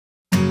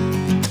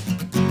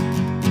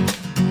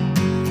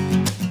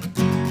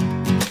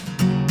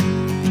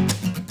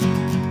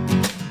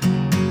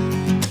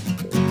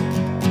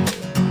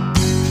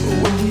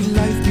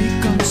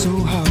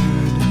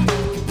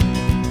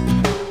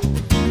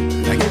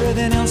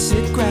then else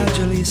it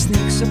gradually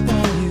sneaks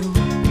upon you.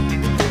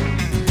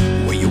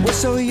 When you were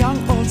so young,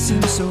 old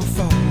seems so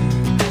far.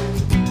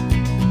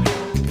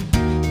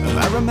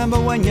 I remember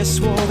when you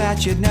swore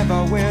that you'd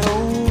never wear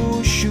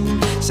those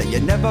shoes. Say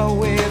you'd never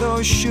wear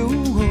those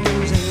shoes.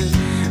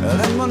 And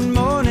then one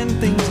morning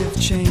things have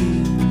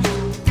changed.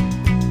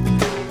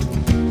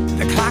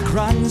 The clock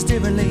runs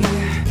differently,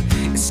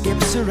 it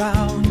skips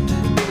around.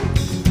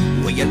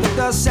 Well, you look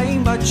the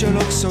same, but you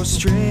look so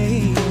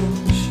strange.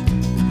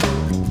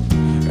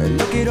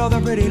 Look at all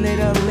the pretty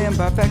little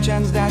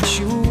imperfections that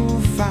you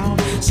found.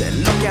 Said,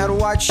 look at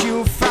what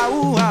you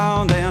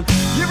found. And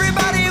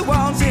everybody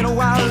once in a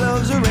while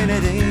loves a rainy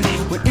day,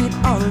 when it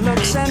all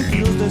looks and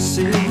feels the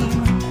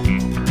same.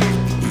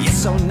 It's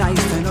so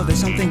nice to know that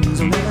some things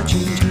will never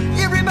change.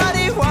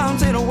 Everybody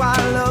once in a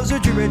while loves a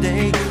dreary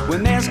day,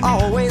 when there's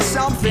always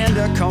something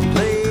to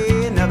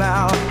complain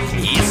about.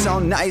 It's so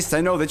nice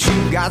to know that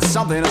you got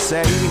something to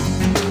say.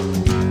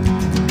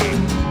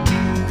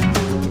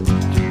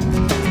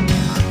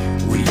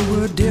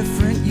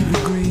 Different, you'd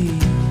agree,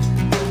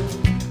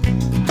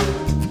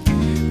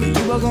 but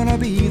you were gonna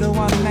be the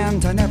one man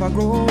to never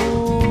grow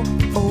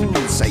old.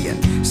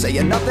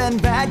 Saying nothing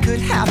bad could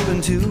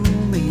happen to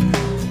me.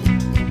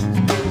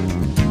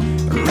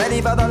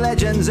 Ready for the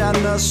legends and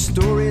the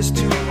stories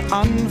to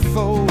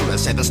unfold. I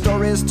said the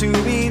stories to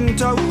be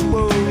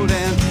told.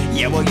 And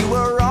yeah, well, you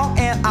were wrong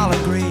and I'll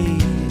agree.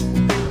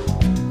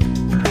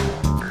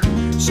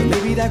 So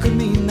maybe that could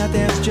mean that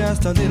there's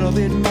just a little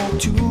bit more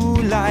to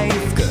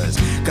life.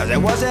 Cause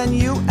it wasn't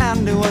you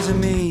and it wasn't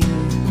me.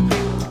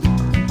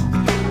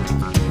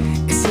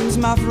 It seems,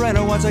 my friend,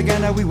 once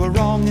again that we were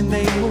wrong and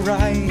they were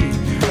right.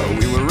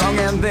 We were wrong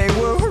and they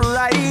were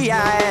right.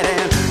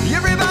 And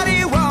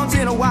everybody once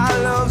in a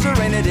while loves a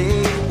rainy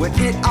day, when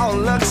it all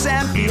looks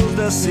and feels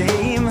the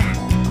same.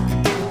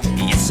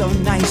 It's so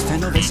nice to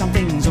know that some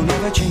things will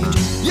never change.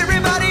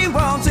 Everybody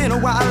once in a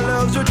while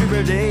loves a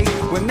dreary day,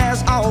 when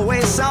there's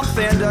always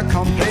something to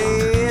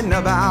complain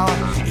about.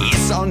 It's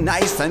so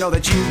nice to know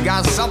that you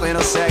got something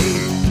to say.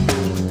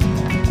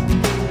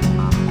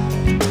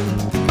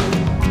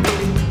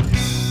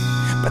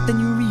 But then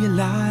you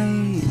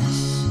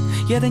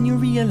realize, yeah, then you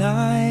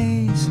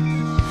realize,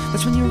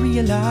 that's when you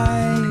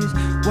realize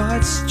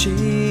what's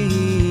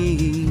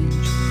changed.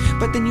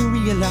 But then you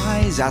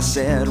realize, I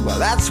said, well,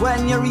 that's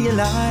when you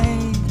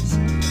realize,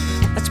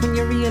 that's when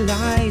you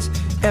realize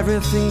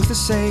everything's the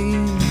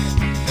same.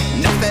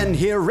 Nothing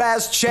here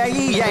has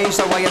changed.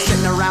 So while you're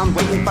sitting around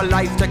waiting for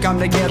life to come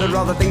together,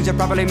 all the things you're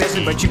probably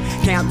missing, but you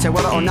can't tell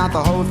whether or not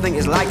the whole thing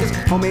is like this.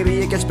 Or maybe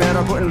it gets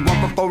better putting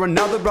one before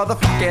another. Brother,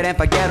 fuck it and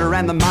forget her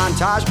and the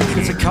montage.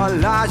 It's a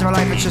collage, my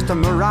life is just a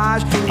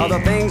mirage. All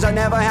the things that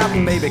never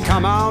happened, baby,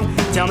 come on.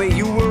 Tell me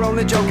you were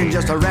only joking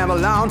just to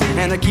ramble on.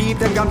 And to keep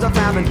them gums a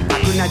fapping, I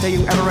could not tell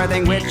you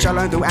everything which I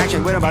learned through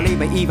action. Wouldn't believe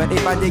me even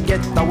if I did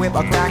get the whip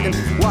a cracking.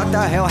 What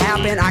the hell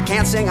happened? I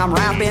can't sing, I'm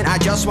rapping, I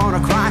just wanna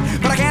cry,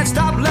 but I can't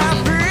stop laughing.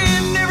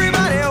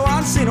 Everybody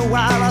once in a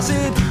while, I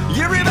said,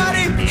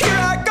 everybody, here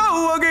I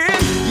go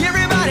again.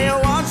 Everybody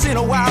once in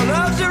a while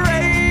loves a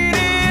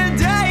rainy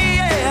day.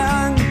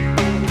 And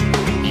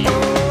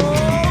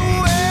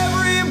oh,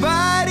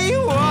 everybody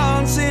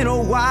once in a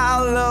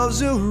while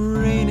loves a rainy day.